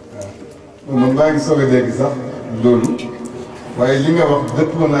man maa ngi soog a dégg sax loolu waaye li nga wax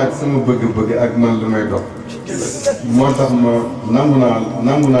dëppoo naa ak sama bëgg-bëgg ak man lu may dox moo tax ma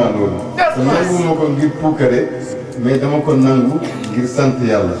nangu naa loolu te nangu ma ko ngir puukare mais dama ko nangu ngir sant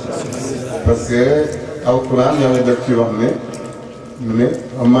yàlla parce que alquran yàlla def ci wax ne mu ne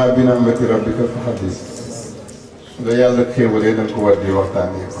amma bi ni'mati rabbika fa haddis su la yàlla xéewalee da nga ko war di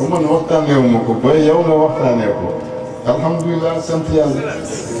waxtaanee comme man waxtaaneewu ma ko ba yow nga waxtaanee ko alhamdulilah sant yàlla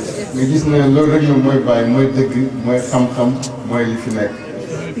nga gis ne loolu rek mooy Baye mooy dëgg mooy xam-xam mooy li fi nekk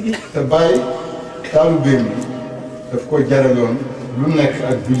te Baye taalibeem daf ko jaraloon lu nekk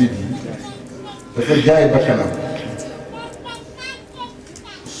ak jullit yi dafa jaay bakkanam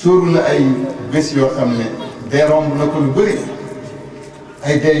sóoru na ay bés yoo xam ne dee romb na ko lu bëri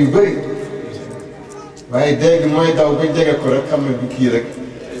ay dee yu bëri waaye dee gi mooy daw ba jege ko rek xam ne du kii rek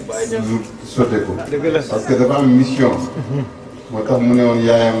mu sote ko parce que dafa am mission moo tax mu ne woon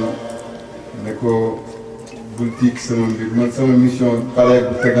yaayam ne ko bul tiik sama mbir man sama mission pare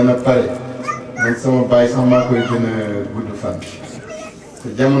bu te gën a pare man sama baay sax maa koy gën a gudd fan te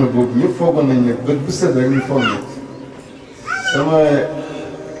jamono boobu ñëpp foogoon nañ ne bët bu set rek ñu foog ne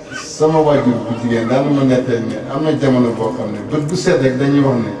sama waajur bu jigéen daana ma netteel ne am na jamono boo xam ne bët bu set rek dañuy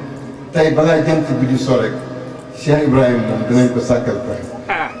wax ne tey balaa jant bi di so rek Cheikh Ibrahim moom dinañ ko sàkkal pexe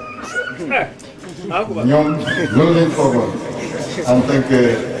ñoom loolu lañ foogoon en tant que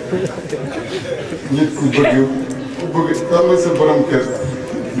nit ku bëgg amee sa borom kër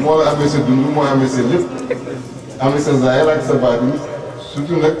moo la amee sa dund moo amee sa lépp amee sa zaahir ak sa baatin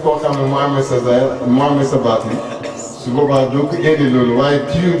surtout nag koo xam ne moo amee sa zaahir moo amee sa baatin su boobaa doo ko indi loolu waaye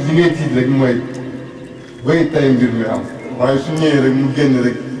toujours li ngay tiit rek mooy bay tay mbir mi am waaye su ñëwee rek mu génn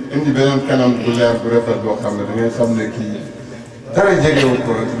rek indi beneen kanam bu leer bu rafet boo xam ne da ngay xam ne kii dara jegewu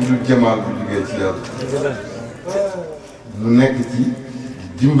ko rek lu dul jamaal bu jugee ci yàlla mu nekk ci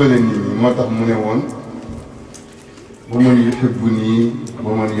dimbale nit ñi moo tax mu ne woon wa man yuhibbunii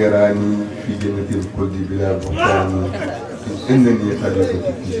wa man yaraanii fii jannatil xuldi bilaa buhtaani innanii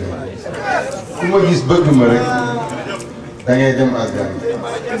xaliifatu fii jamii ku ma gis bëgg ma rek da ngay dem àjjana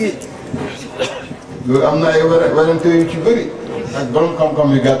loolu am na ay warante yu ci bëri ak borom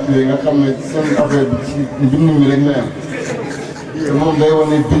xam-xam yu gàtt yooyu nga xam ne seen affaire bi ci mbind mi rek la am te moom day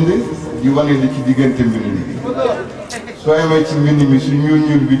wane bind di wane li ci diggante mbind mi soo amee ci mbind mi su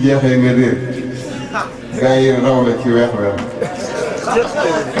ñuul bi jeexee nga réer gaa yi raw la ci weex-weex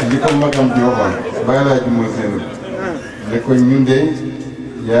li ko magam di waxoon bàyyi laa jumal seen ne ko ñun de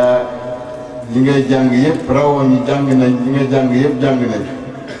yaa li ngay jàng yëpp rawoon ñi jàng nañ li ngay jàng yëpp jàng nañ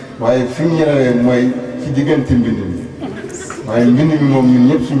waaye fi ñu rawee mooy ci diggante mbind mi waaye mbind mi moom ñun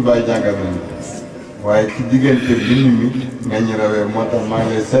ñëpp suñu bàyyi jàngal nañu waaye ci diggante mbind mi nga ñu rawee moo tax maa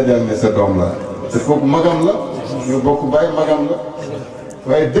ngi lay seddal ne sa doom la te kooku magam la ñu bokk bàyyi magam la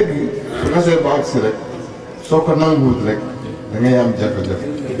waaye dëgg su xasee ba agsi rek soo ko nanguwut rek da ngay am jafe-jafe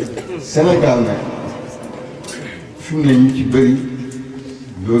Sénégal nag fi mu ne ñu ci bëri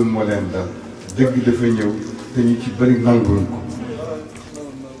loolu moo leen dal dëgg dafa ñëw te ñu ci bëri nanguwuñ ko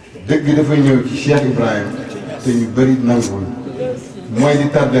dëgg dafa ñëw ci Cheikh Ibrahim te ñu bëri nanguwuñ mooy di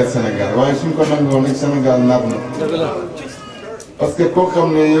tardeel Sénégal waaye suñ ko nanguwoon rek Sénégal nar na parce que koo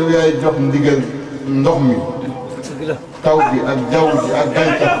xam ne yow yaay jox ndigal ndox mi taw bi ak jaww ji ak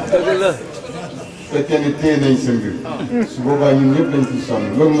gàncax fekkee ne téye nañ sa mbir su boobaa ñun ñëpp dañ ciy sonn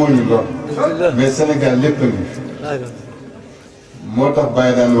loolu moo ñu lor mais Sénégal lépp a ngi moo tax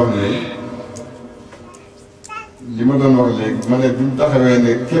Baye daan wax ne li ma doon wax léegi ma ne bi mu taxawee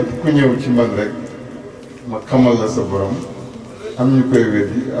ne képp ku ñëw ci man rek ma xamal la sa borom am ñu koy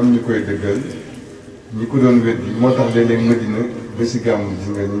weddi am ñu koy dëggal ñi ko doon weddi moo tax léeg-léeg Medina ba si gàmmu gis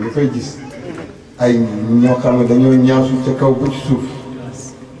nga ñu fay gis ay ñoo xam ne dañoo ñaasu ca kaw ba ci suuf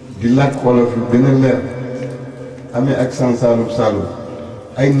di làkk wolof yu gën a leer amee accent saalum saalum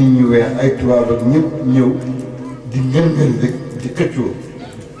ay nit ñu weex ay tubaab ak ñëpp ñëw di ngën-ngën rek di xëccoo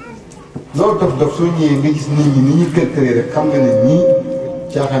loolu dof soo ñëwee nga gis nit ñi ni ñuy kër-këree rek xam nga ne ñii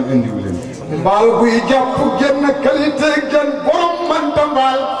caaxaan indiwu leen. mbaal buy jàpp génn qualité gën borom manta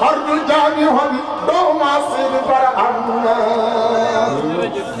mbaal fardu jaami hon dooma sidi bara am na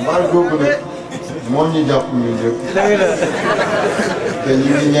mbaal googu nag moo ñu jàpp ñun ñëpp te ñu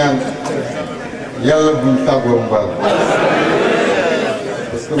ngi ñaan yàlla buñ tàggoo mbaal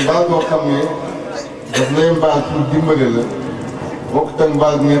parce que mbaal boo xam ne daf lay mbaal pour dimbale la bokkut ak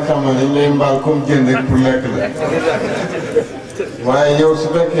mbaal bi nga xam ne dañ lay mbaal comme jën rek pour lekk la waaye yow su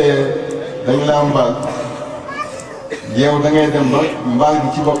fekkee dañ laa mbaal yow da ngay dem ba mbaal gi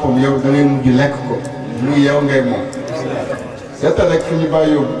ci boppam yow da ngay mujj lekk ko muy yow ngay moom seetal rek fi ñu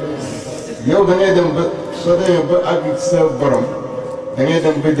bàyyi yóbbu yow da ngay dem ba soo demee ba àgg sa borom da ngay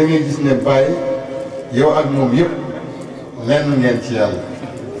dem ba da ngay gis ne bàyyi yow ak moom yëpp lenn ngeen ci yàlla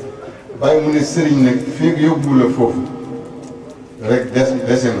bàyyi mu ne sëriñ nag fii yóbbu la foofu rek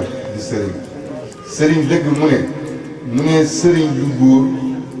dese na di sëriñ sëriñ dëgg mu ne sëriñ du buur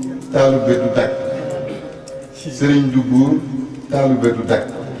taalube du dakk sëriñ du buur taalube du dakk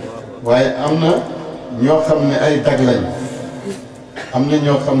waaye am na ñoo xam ne ay dag lañ am na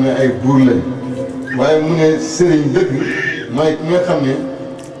ñoo xam ne ay buur lañ waaye mu ne sëriñ dëgg mooy ki nga xam ne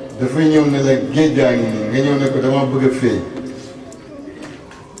dafay ñëw ne la géej gaa ngi nii nga ñëw ne ko dama bëgg a féey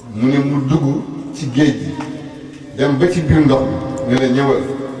mu ne mu dugg ci géej gi dem ba ci biir ndox mi ne la ñëwal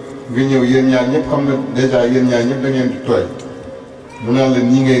nga ñëw yéen ñaar ñëpp xam na dèjà yéen ñaar ñëpp da ngeen di tooy mu naan la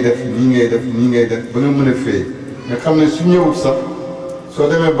nii ngay def nii ngay def nii ngay def ba nga mën a féey nga xam ne su ñëwut sax soo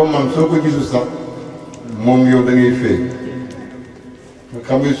demee ba man soo ko gisul sax moom yow da ngay féey nga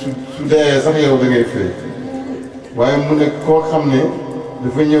xam ne su dee sax yow da ngay féey waaye mu ne koo xam ne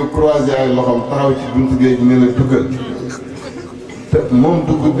dafa ñëw croiser ay loxoom taxaw ci buntu géej gi ne la duggal te moom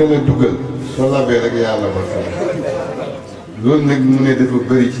dugg ne la duggal soo labee rek yàlla ba xam loolu nag mu ne dafa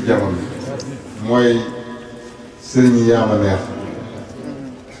bëri ci jamono mooy sëriñ yaama neex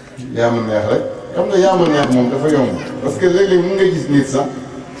rek xam nga yaama neex moom dafa yomb parce que léeg-léeg mun nga gis nit sax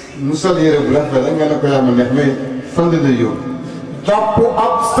mu sol yére bu rafet rek nga ne ko yaama neex mais fan la lay yóbbu jàpp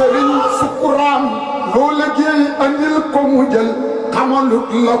ab sëriñ sukuraam loo liggéey andil ko mu jël xamalut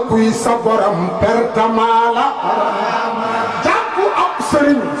la kuy sa borom pertement la jàpp ab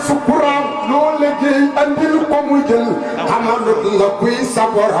sëriñ sukuraam loo liggéey andil ko mu jël xamalut la kuy sa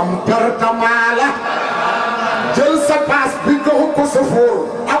borom pertement la jël sa paas bi jox ko sa fóor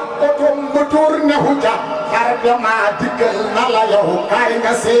ab oto motoor neexu ja tardement dikkal na la yow kaay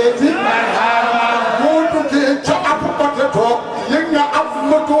nga seeti boo duggee ca ab oto toog yëg nga ab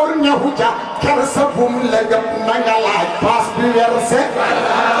motoor neexu ja ker sa bum la gëp na nga laaj paas bi werse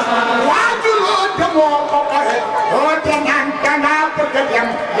waajuloo demoo ko pare oo te naan dangaa bëgg a dem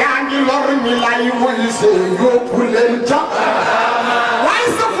yaa ngi lor ñi lay wuyu see yóbbu leen ca waaye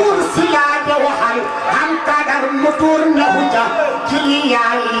sa fuur si laa de waxal am kadar motoor neexu ja ci li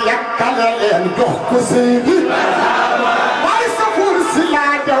yaay yakkale leen jox ko seydi waaye sa fuur si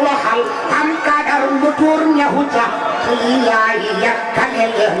laa de waxal am kadar motoor neexu ja ci li yaay yakkale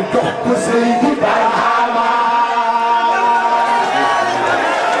leen jox ko seydi barahama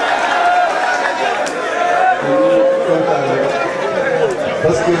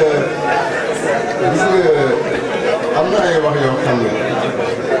parce que gis nga am na ay wax yoo xam ne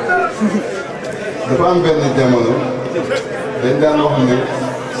dafa am benn jamono dañ daan wax ne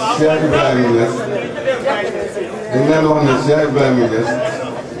Cheikh Ibrahim Niass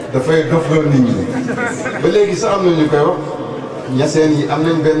dafay dofloo nit ñi ba léegi sax am na ñu koy wax ñaseen yi am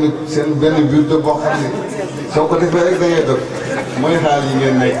nañ seen benn bureau boo xam ne soo ko defee rek da ngay dof mooy xaal yi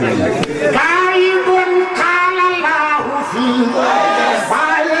ngeen nekk nii. kaayibun xaalallahu fii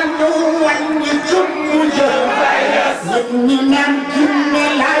bàyyi ñu wàññi jëmmu jë nit ñi naan jinne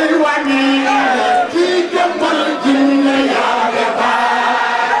lay wane kii jëmmal jinne yaa deba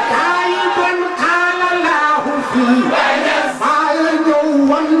kaayibun xaalallahu fii bàyyi ñu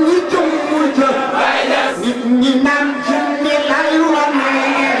wàññi jëmmu jë nit ñi naan jinne lay wane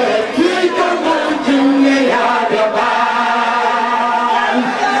kii jëmmal jinne yaa deba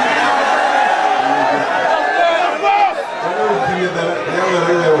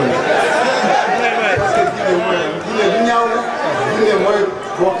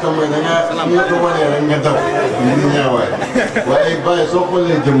xam nga da nga ko wanee rek nga daw ngir ñaawaay waaye bàyyi soo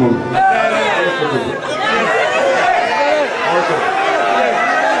xoolee jëmmam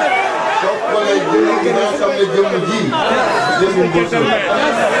soo xoolee jëmm gi da nga xam ne jëmm ji jëmmu mboosul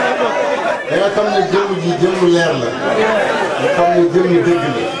da nga xam ne jëmm ji jëmmu leer la nga xam ne jëmmu dëgg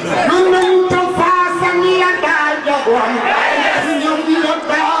la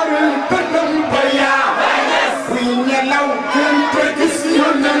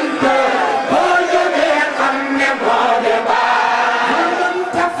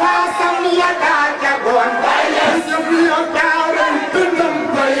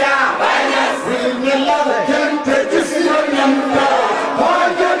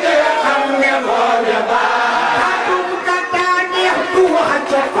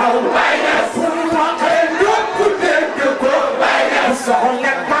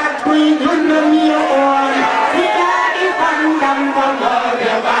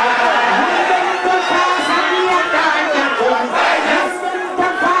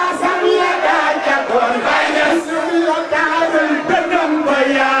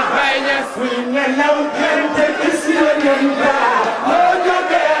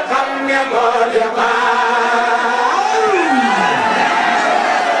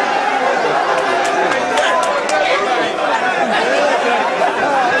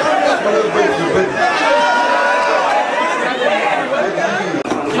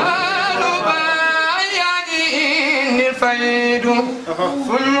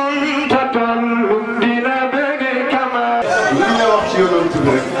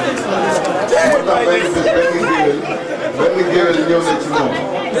benn géwél ñëw na ci moom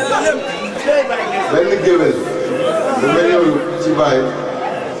benn géwél dafa ñëw ci Baye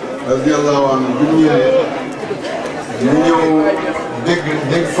radiyallahu anhu bu ñu ñëwee ñu ñëw dégg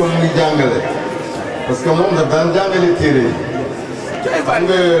comme ni jàngale parce que moom daf daan jàngale téere yi xam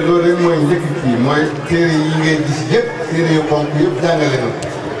nga loolu rek mooy njëkk kii mooy téere yi ngay gis yëpp téere yu xonk yëpp jàngale na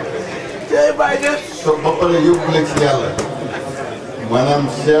so ba pare yóbbu la ci yàlla maanaam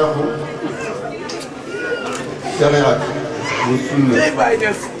cheikhu shariat bu sunna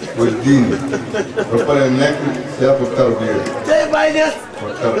bu diin ba pare nekk cheikhu tarbiya wa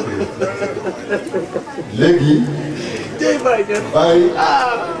tarbiya léegi Baye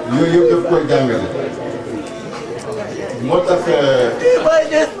yooyu yëpp daf koy jàngale moo tax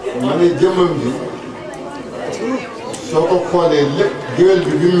ma ne jëmmam bi soo ko xoolee lépp géwél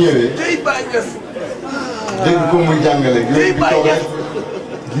bi mu ñëwee dégg ko muy jàngale géwél bi toog rek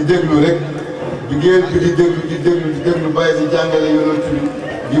di déglu rek bi géwél bi di déglu Baye di jàngale yonent bi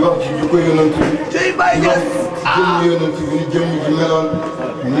di wax ci jikko yonent bi di wax jëmm yonent bi ni jëmm ji meloon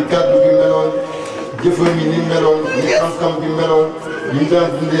ni kàddu bi meloon jëfam yi ni meloon ni xam-xam bi meloon ni mu daan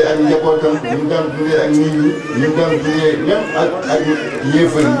dundee ak njabootam ni mu daan dundee ak nit ñi ni mu daan dundee même ak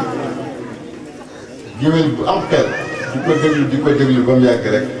yéefar yi géwél bu am xel di ko déglu ba mu yàgg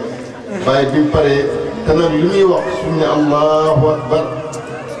rek Baye bi mu paree te nag li muy wax suñu ne allahu akbar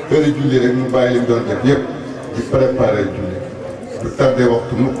heure julli rek mu bàyyi li mu doon def yëpp di préparer julli du tardé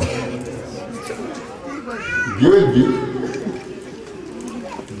waxtu mukk géwél bi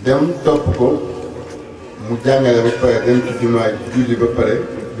dem topp ko mu jàngale ba pare dem ci jumaa julli ba pare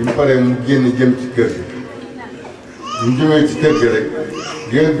bi mu paree mu génn jëm ci kër gi mu jëmee ci kër gi rek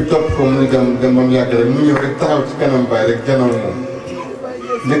géwél bi topp ko mu dem ba mu yàgg rek mu ñëw rek taxaw ci kanam Baye rek janoo moom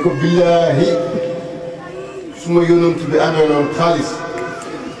ne ko billaahi su ma yonent bi amee loon xaalis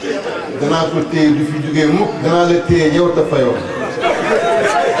danaa ko téye du fi jógee mukk danaa la téye yow ta fayoo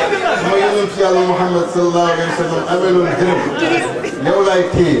su ma yonent yàlla Muhammad sallallahu alayhi wa sallam amee loon dërëm yow laay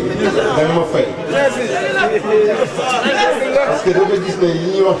téye da nga ma fay parce que dafa gis ne yi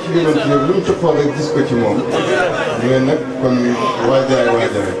ñuy wax ci yonent yëpp lu mu ci xool rek gis ko ci moom mais nag kon waajaay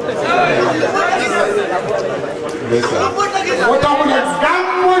waajaay ndeysaan moo tax mu ne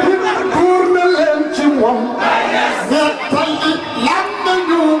Gamou tuur na leen ci moom nettali lan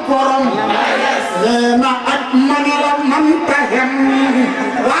nañu borom nee na ak mani la manta hem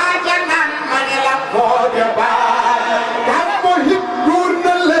waaja naan mani la booge baay Gamou tuur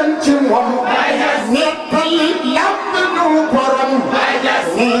na leen ci moom nettali lan nañu borom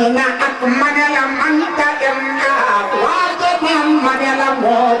nee na ak mani la manta hem waaja naan mani la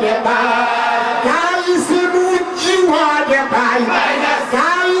booge baay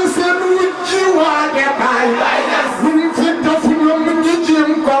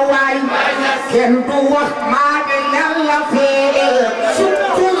kenn du wax Mahdi yàlla fee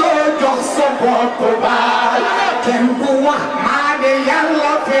sukku loo jox sa bopp baay kenn du wax Mahdi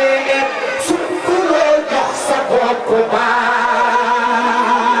yàlla fee sukku loo jox sa bopp baay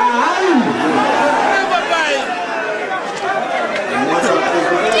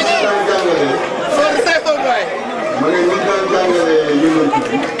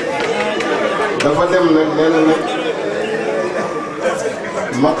dem nag nee na nag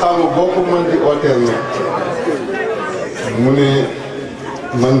maqaama boo ko mën di ooteel nag mu ne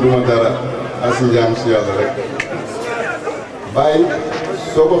man duma dara as njaam si yàlla rek Baye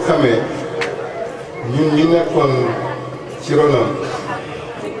soo ko xamee ñun ñi nekkoon ci ronam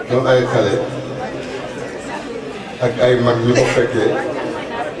doon ay xale ak ay mag ñu ko fekkee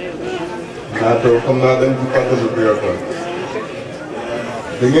naatoo xam naa dañ ci fàttali bu yokkoon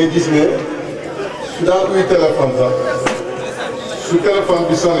da ngay gis ne su daan uy téléphone sax su téléphone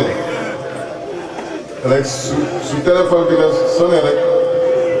bi sonné rek su téléphone bi la sonné rek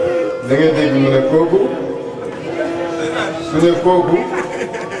da ngay dégg mu ne kooku su ne kooku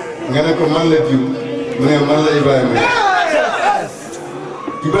nga ne ko man la diw mu ne man la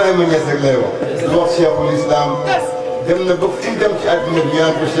Ibrahima Niass rek lay wax du wax Cheikhul Islam dem na ba fu dem ci àdduna bi ñu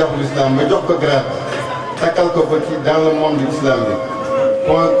naan ko Cheikhul Islam ma jox ko grade takkal ko ba ci dans le monde islamique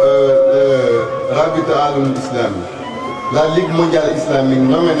point rabita alamul islami la ligue mondiale islamique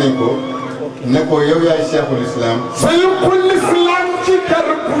nommé nañ ko ne ko yow yaay Cheikhul Islam. Sayxul Islam ci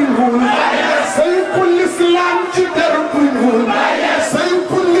darbul ñuul. Sayxul Islam ci darbul ñuul.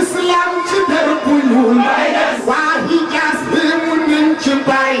 Sayxul Islam ci darbul ñuul. waa Hijaas bi mu niñ ci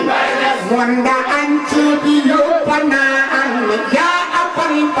bay. wanda an ci bi yóbbana an yaa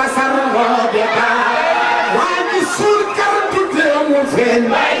abal basar moo de baa. waa ji suul kar du teemu feeñ.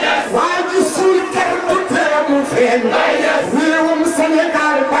 waa ji suul kar du teemu feeñ. réewum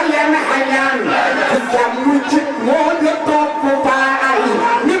Sénégal ba leen xañaan. Gamou ci moo de topp baay.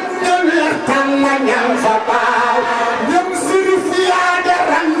 nit ña neex tan la ñam fa baay. ñam Sirri fiyaa de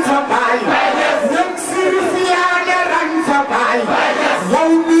ran fa baay. ñam Sirri fiyaa de ran fa baay. yow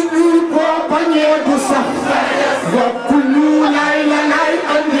mi ñuy boo bañee du sax. yokku ñu lay la lay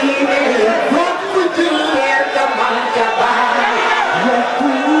andi ne. yokku ci leer ga man ca baay. yokku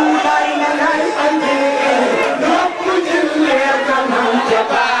ñu lay la lay andi ne. yokku ci leer ga man ca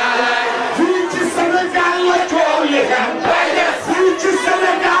baay. fii ci Sénégal la coow li xam. fii ci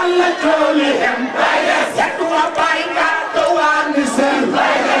Sénégal la coow li xam. yàgg wa bay nga do waa Niger.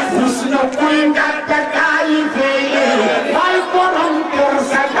 rus na kuy nga dagaay yi fee. bay borom kër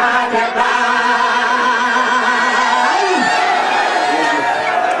sa daada baay.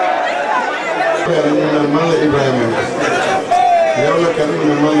 ñu ne man la Ibrahima Niass yow la kan ñu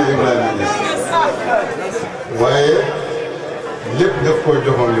ne man la Ibrahima Niass waaye lépp daf koo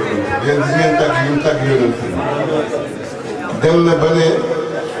joxoon yonent bi yéen gis ngeen tàgg yi mu tàgg yonent bi dem na ba ne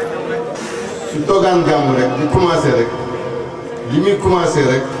su toogaan gàmmu rek di commencé rek li muy commencé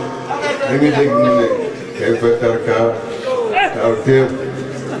rek da nga dégg mu ne kay fa tarka kaw teeb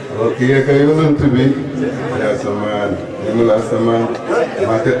kii ka yonent bi ya samaan limul asamaan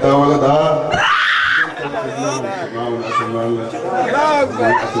maa te tawala daa maamun asamaan la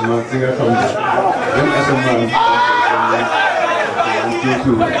mooy asamaan si nga xam ne benn asamaan ci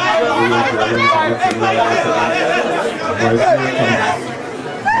suuf mooy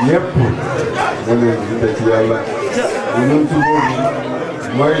ñëpp da leen di ci yàlla yonent boobu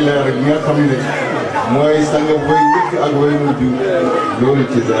mooy leer gi nga xam ne mooy sang boy njëkk ak boy mujj loolu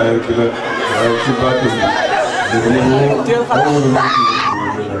ci zaahir bi la waaye ci baatin bi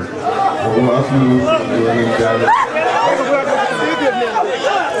waxuma aslu yonen jaale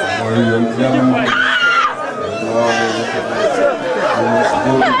mooy yoon yàlla mooy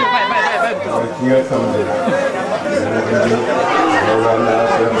ki nga xam ne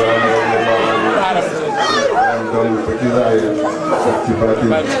donc ci zaahir ak ci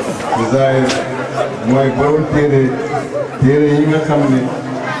baatin ci zaahir mooy borom téere yi nga xam ne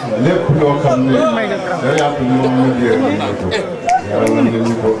lépp loo xam ne dayaatu moom mu jeex nañu ko yàlla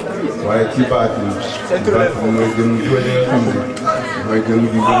nañu ko waaye ci baatin mooy jëm ji nga xam ne mooy jëm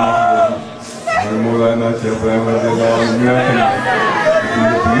ji mooy Mawlana Cheikh Ibrahim radiyallahu anhu mi nga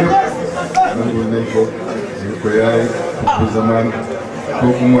xam ne yëpp nangul nañ ko ñu ko yaay bu zaman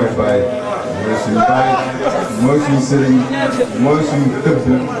kooku mooy Baye mooy suñu Baye mooy suñu sëriñ mooy suñu tëbb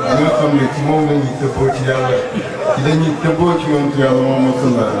nga xam ne ci moom la ñuy tëbboo ci yàlla ci dañuy tëbboo ci yonent yàlla Muhammad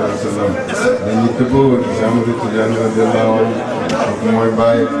sallallahu alayhi wa sallam dañuy tëbboo ci Ahmadu Tijaan radiyallahu anhu kooku mooy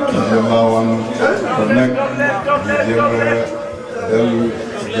Baye radiyallahu anhu kon nag ñu jéem a dellu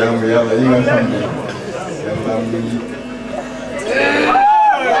ci jaamu yàlla yi nga xam ne yàlla am nañu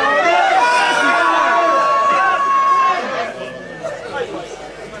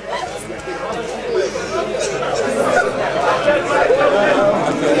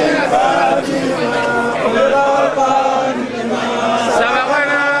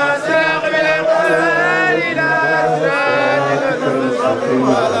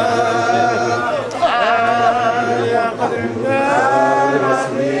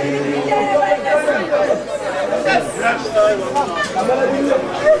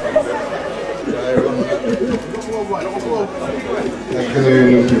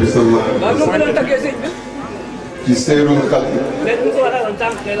ci seerul xal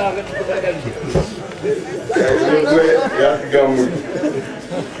yaa gàmmu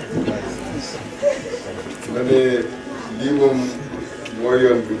ma ne lii moom mooy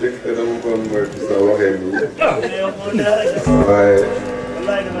yoon bu njëkk te dama ko mooy sa waxee nii waaye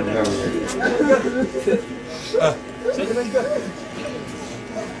ñam